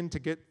to get in to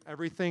get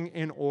everything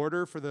in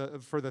order for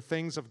the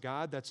things of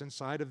God that's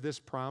inside of this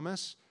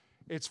promise,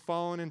 it's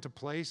fallen into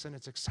place and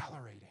it's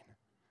accelerating.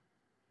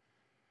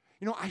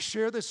 I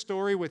share this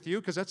story with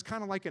you because that's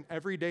kind of like an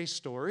everyday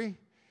story,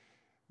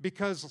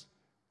 because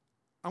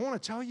I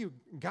want to tell you,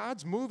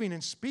 God's moving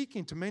and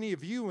speaking to many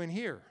of you in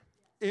here.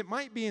 It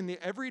might be in the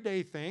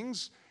everyday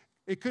things.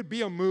 It could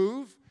be a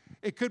move.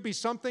 It could be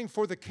something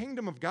for the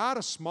kingdom of God,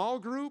 a small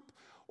group,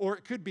 or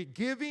it could be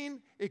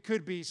giving. It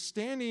could be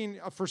standing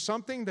for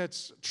something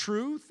that's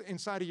truth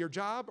inside of your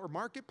job or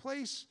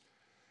marketplace.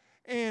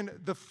 And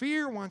the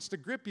fear wants to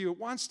grip you. It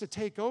wants to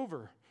take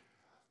over.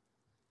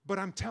 But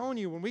I'm telling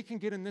you, when we can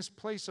get in this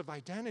place of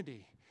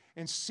identity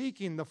and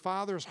seeking the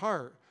Father's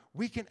heart,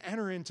 we can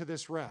enter into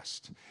this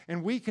rest,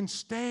 and we can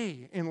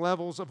stay in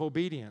levels of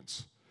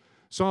obedience.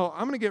 So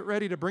I'm going to get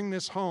ready to bring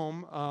this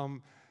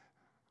home.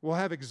 We'll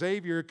have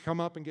Xavier come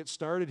up and get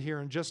started here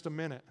in just a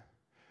minute.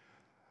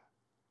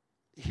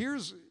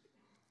 Here's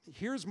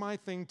my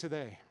thing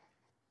today.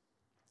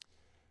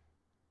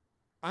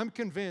 I'm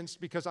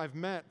convinced, because I've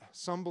met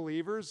some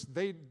believers,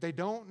 they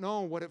don't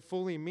know what it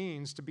fully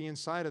means to be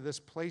inside of this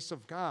place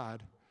of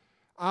God,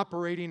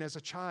 operating as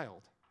a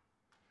child.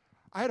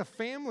 I had a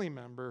family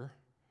member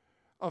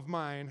of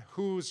mine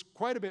who's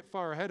quite a bit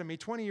far ahead of me,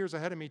 20 years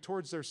ahead of me,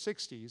 towards their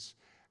 60s.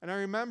 And I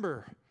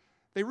remember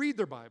they read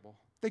their Bible.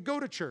 They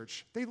go to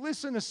church. They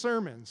listen to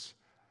sermons.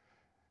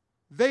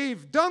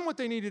 They've done what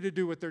they needed to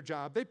do with their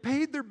job. They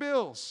paid their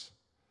bills.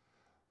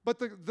 But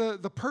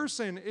the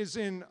person is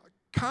in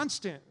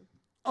constant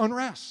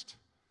unrest,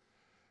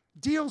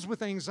 deals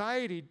with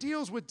anxiety,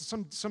 deals with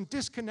some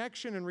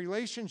disconnection in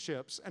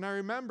relationships. And I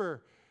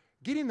remember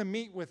getting to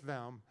meet with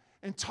them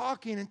and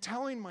talking and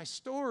telling my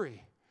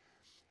story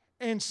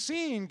and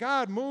seeing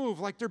God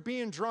move like they're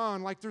being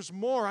drawn, like there's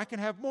more. I can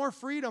have more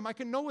freedom. I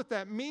can know what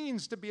that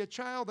means to be a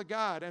child of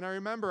God. And I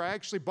remember I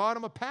actually bought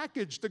them a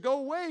package to go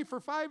away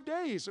for 5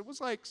 days. It was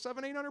like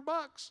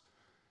 $700-800.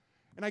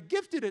 And I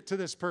gifted it to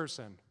this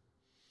person.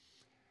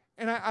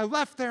 And I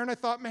left there and I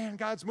thought, man,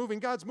 God's moving,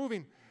 God's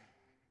moving.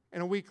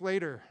 And a week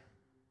later,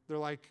 they're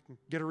like,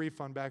 get a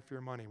refund back for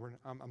your money.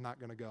 I'm not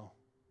going to go.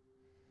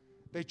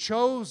 They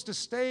chose to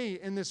stay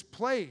in this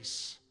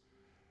place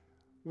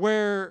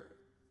where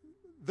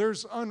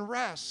there's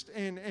unrest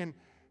and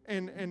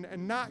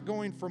not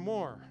going for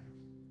more.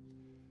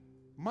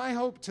 My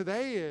hope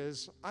today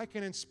is I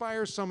can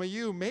inspire some of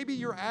you. Maybe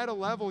you're at a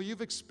level,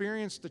 you've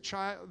experienced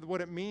what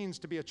it means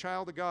to be a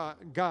child of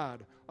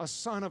God, a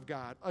son of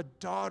God, a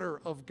daughter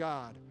of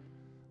God.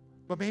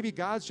 But maybe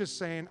God's just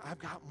saying, I've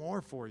got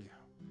more for you.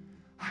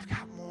 I've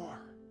got more.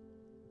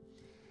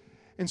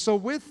 And so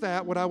with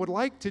that, what I would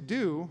like to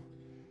do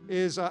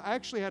is I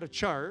actually had a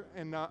chart,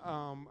 and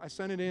I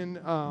sent it in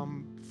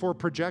for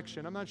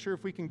projection. I'm not sure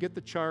if we can get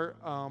the chart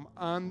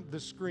on the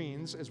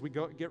screens as we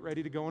get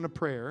ready to go into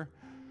prayer.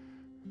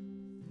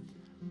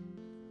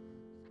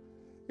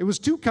 It was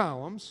 2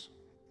 columns,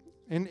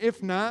 and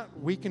if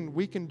not, we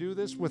can do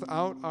this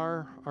without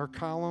our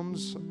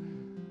columns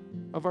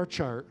of our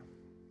chart.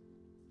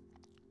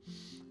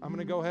 I'm going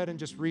to go ahead and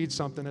just read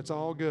something. It's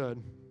all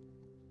good.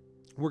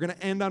 We're going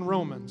to end on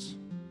Romans.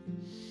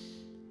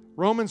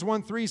 Romans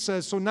 1:3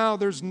 says, so now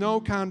there's no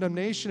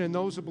condemnation in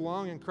those who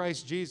belong in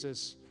Christ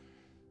Jesus.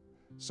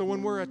 So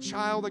when we're a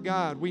child of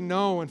God, we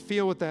know and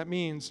feel what that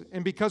means.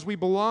 And because we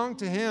belong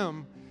to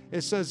Him,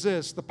 it says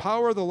this, the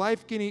power of the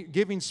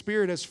life-giving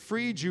Spirit has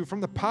freed you from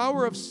the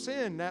power of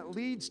sin that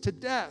leads to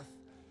death.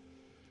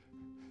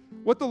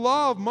 What the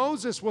law of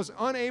Moses was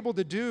unable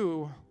to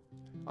do,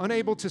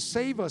 unable to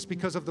save us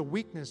because of the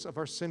weakness of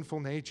our sinful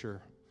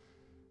nature.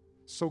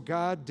 So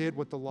God did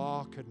what the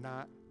law could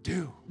not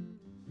do.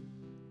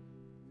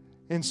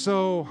 And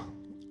so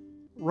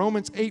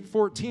Romans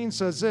 8:14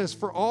 says this,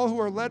 for all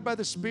who are led by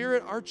the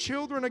Spirit are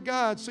children of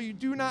God. So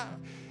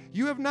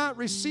you have not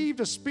received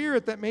a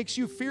spirit that makes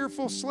you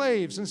fearful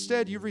slaves.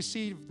 Instead, you've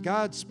received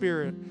God's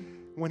Spirit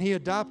when He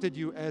adopted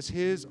you as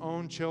His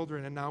own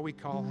children. And now we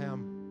call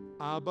Him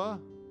Abba,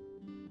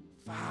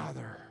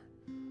 Father.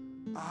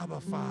 Abba,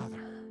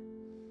 Father.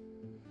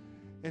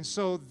 And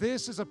so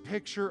this is a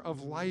picture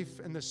of life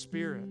in the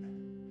Spirit.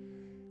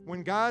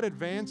 When God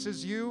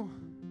advances you,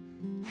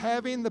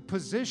 having the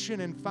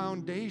position and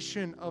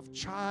foundation of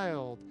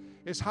child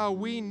is how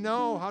we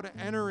know how to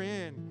enter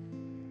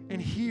in and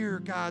hear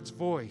God's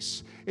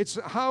voice. It's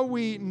how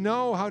we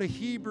know how to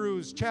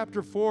Hebrews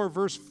chapter 4,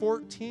 verse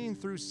 14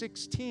 through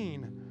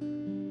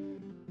 16.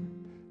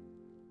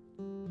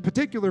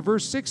 Particular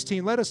verse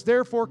 16, let us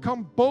therefore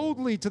come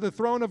boldly to the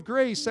throne of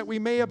grace that we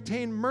may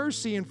obtain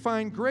mercy and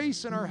find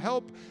grace in our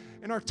help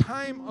in our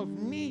time of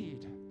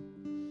need.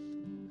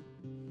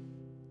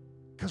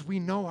 Because we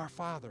know our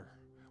Father.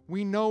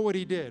 We know what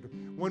He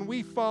did. When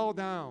we fall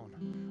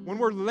down, when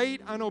we're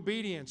late on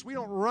obedience, we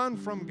don't run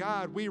from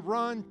God. We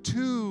run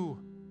to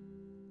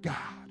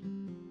God.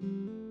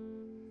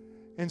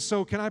 And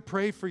so can I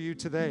pray for you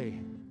today?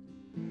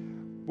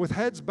 With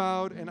heads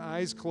bowed and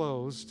eyes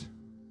closed,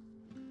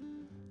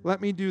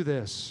 let me do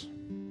this.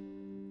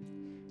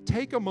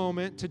 Take a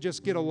moment to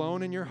just get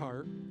alone in your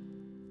heart.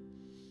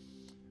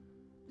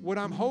 What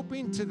I'm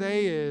hoping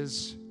today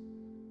is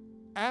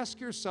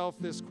ask yourself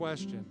this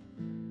question.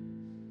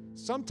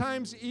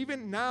 Sometimes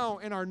even now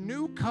in our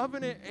new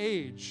covenant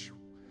age,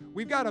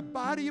 we've got a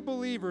body of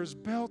believers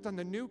built on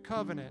the new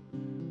covenant.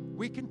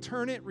 We can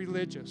turn it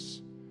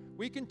religious.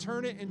 We can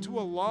turn it into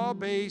a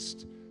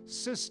law-based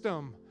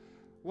system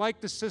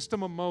like the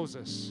system of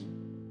Moses.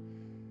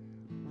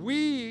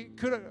 We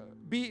could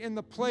be in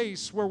the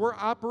place where we're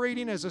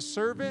operating as a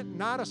servant,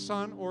 not a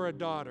son or a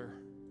daughter.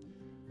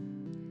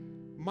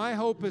 My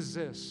hope is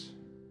this,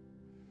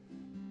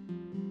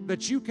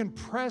 that you can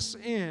press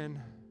in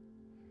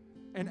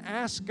and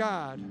ask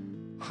God,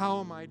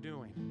 how am I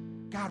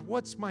doing? God,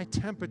 what's my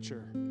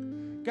temperature?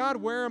 God,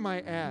 where am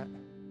I at?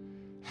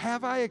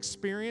 Have I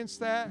experienced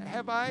that?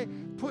 Have I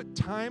put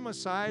time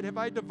aside? Have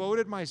I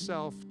devoted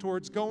myself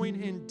towards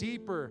going in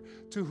deeper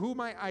to who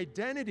my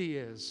identity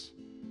is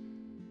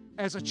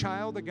as a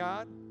child of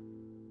God?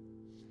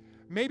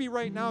 Maybe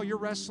right now you're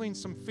wrestling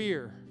some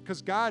fear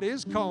because God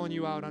is calling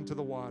you out onto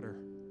the water.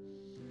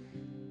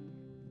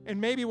 And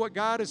maybe what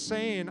God is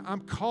saying, I'm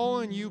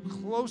calling you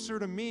closer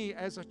to me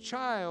as a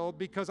child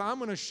because I'm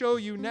going to show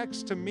you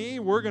next to me.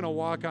 We're going to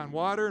walk on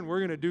water and we're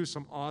going to do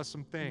some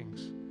awesome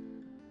things.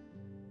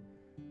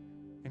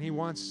 And He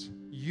wants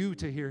you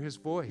to hear His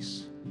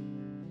voice.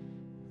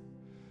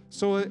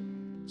 So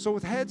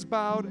with heads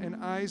bowed and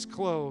eyes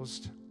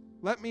closed,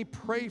 let me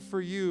pray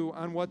for you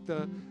on what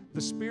the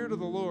Spirit of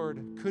the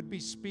Lord could be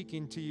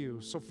speaking to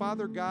you. So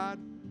Father God,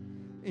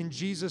 in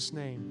Jesus'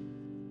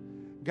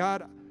 name,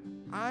 God,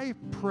 I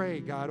pray,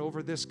 God,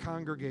 over this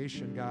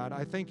congregation, God.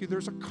 I thank you.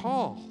 There's a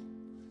call.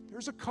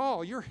 There's a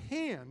call. Your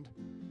hand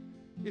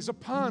is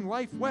upon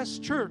Life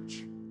West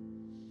Church.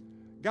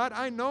 God,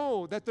 I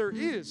know that there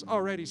is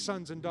already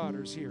sons and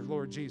daughters here,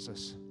 Lord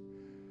Jesus.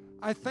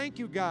 I thank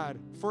you, God,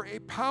 for a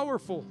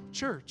powerful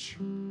church.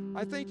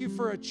 I thank you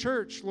for a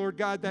church, Lord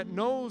God, that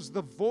knows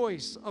the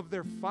voice of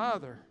their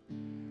Father.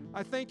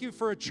 I thank you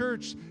for a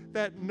church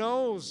that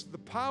knows the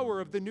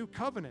power of the new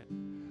covenant.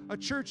 A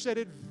church that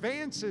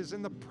advances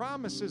in the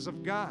promises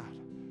of God,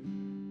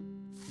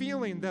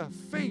 feeling the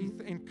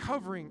faith and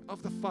covering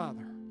of the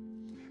Father.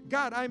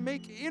 God, I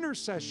make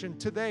intercession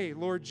today,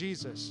 Lord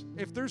Jesus.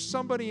 If there's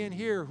somebody in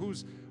here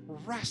who's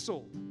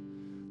wrestled,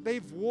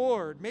 they've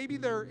warred, maybe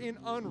they're in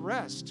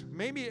unrest,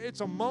 maybe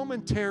it's a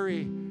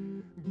momentary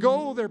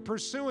goal they're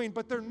pursuing,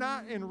 but they're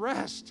not in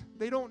rest.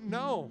 They don't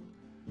know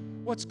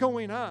what's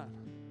going on.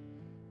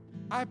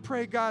 I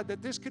pray, God,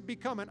 that this could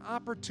become an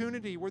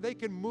opportunity where they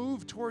can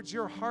move towards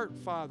your heart,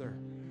 Father,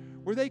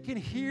 where they can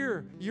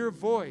hear your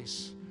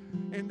voice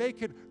and they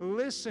could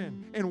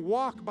listen and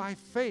walk by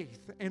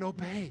faith and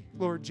obey,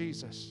 Lord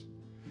Jesus.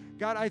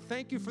 God, I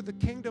thank you for the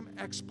kingdom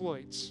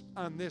exploits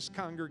on this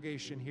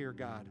congregation here,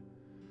 God.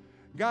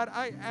 God,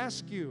 I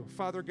ask you,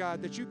 Father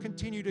God, that you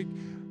continue to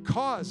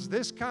cause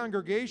this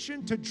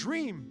congregation to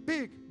dream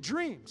big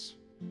dreams.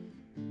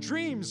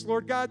 Dreams,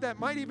 Lord God, that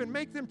might even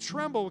make them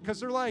tremble because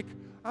they're like,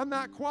 I'm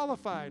not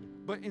qualified,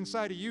 but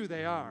inside of you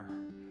they are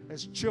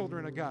as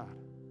children of God.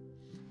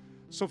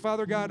 So,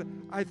 Father God,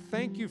 I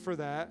thank you for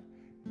that,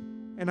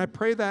 and I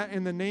pray that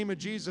in the name of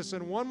Jesus.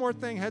 And one more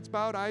thing, heads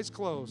bowed, eyes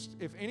closed.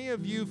 If any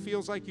of you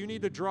feels like you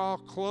need to draw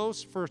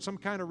close for some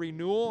kind of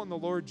renewal in the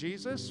Lord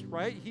Jesus,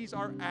 right? He's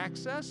our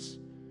access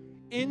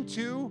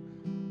into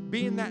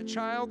being that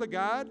child of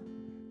God.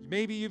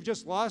 Maybe you've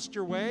just lost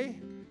your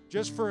way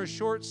just for a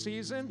short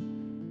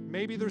season.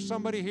 Maybe there's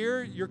somebody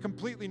here, you're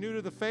completely new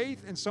to the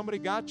faith, and somebody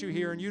got you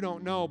here and you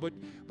don't know,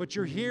 but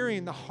you're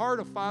hearing the heart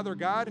of Father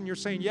God, and you're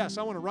saying, yes,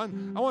 I want to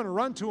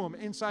run to Him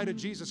inside of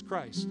Jesus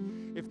Christ.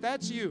 If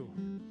that's you,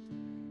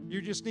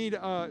 you just need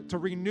to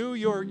renew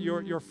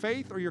your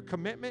faith or your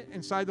commitment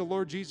inside the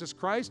Lord Jesus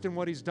Christ and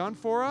what He's done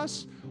for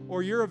us,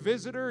 or you're a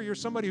visitor, you're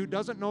somebody who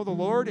doesn't know the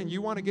Lord and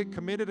you want to get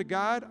committed to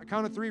God. I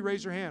count of 3,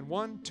 raise your hand.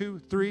 1, 2,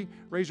 3,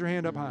 raise your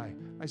hand up high.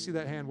 I see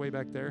that hand way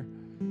back there.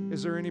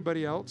 Is there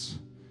anybody else?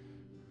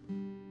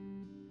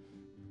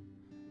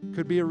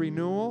 Could be a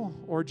renewal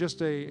or just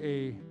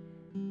you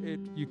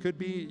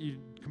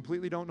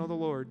completely don't know the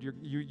Lord.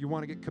 You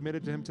want to get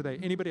committed to Him today.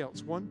 Anybody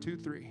else? 1, 2,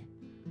 3.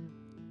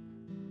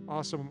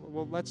 Awesome.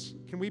 Well,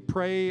 can we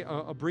pray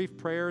a brief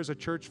prayer as a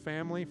church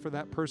family for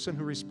that person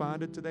who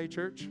responded today,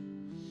 church?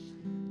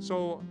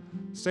 So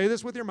say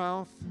this with your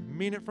mouth,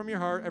 mean it from your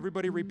heart.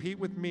 Everybody repeat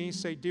with me.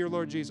 Say, Dear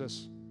Lord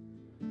Jesus,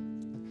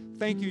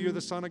 thank you, you're the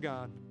Son of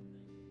God.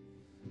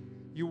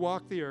 You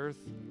walked the earth.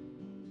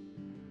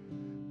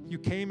 You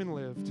came and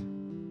lived,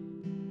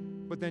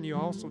 but then you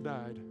also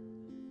died.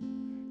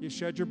 You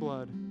shed your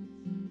blood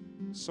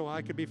so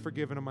I could be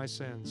forgiven of my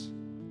sins,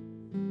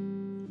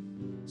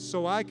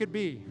 so I could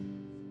be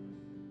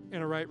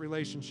in a right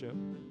relationship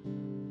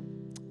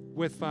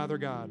with Father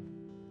God.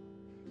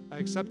 I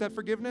accept that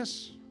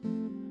forgiveness.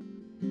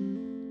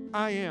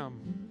 I am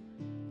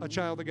a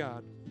child of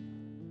God.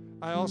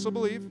 I also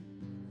believe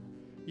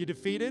you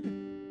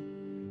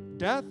defeated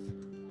death,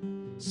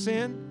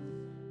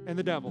 sin, and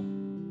the devil,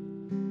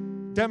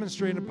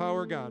 demonstrating the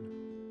power of God.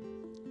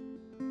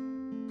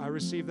 I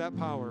receive that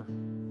power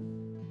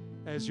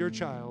as your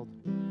child.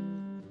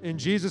 In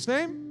Jesus'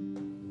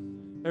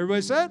 name,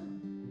 everybody said,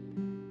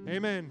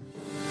 amen.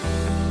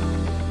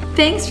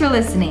 Thanks for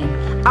listening.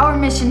 Our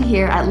mission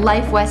here at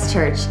Life West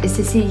Church is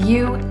to see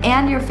you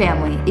and your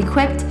family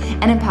equipped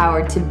and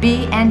empowered to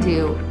be and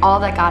do all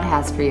that God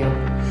has for you.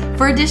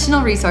 For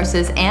additional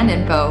resources and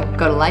info,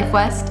 go to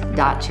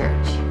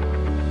lifewest.church.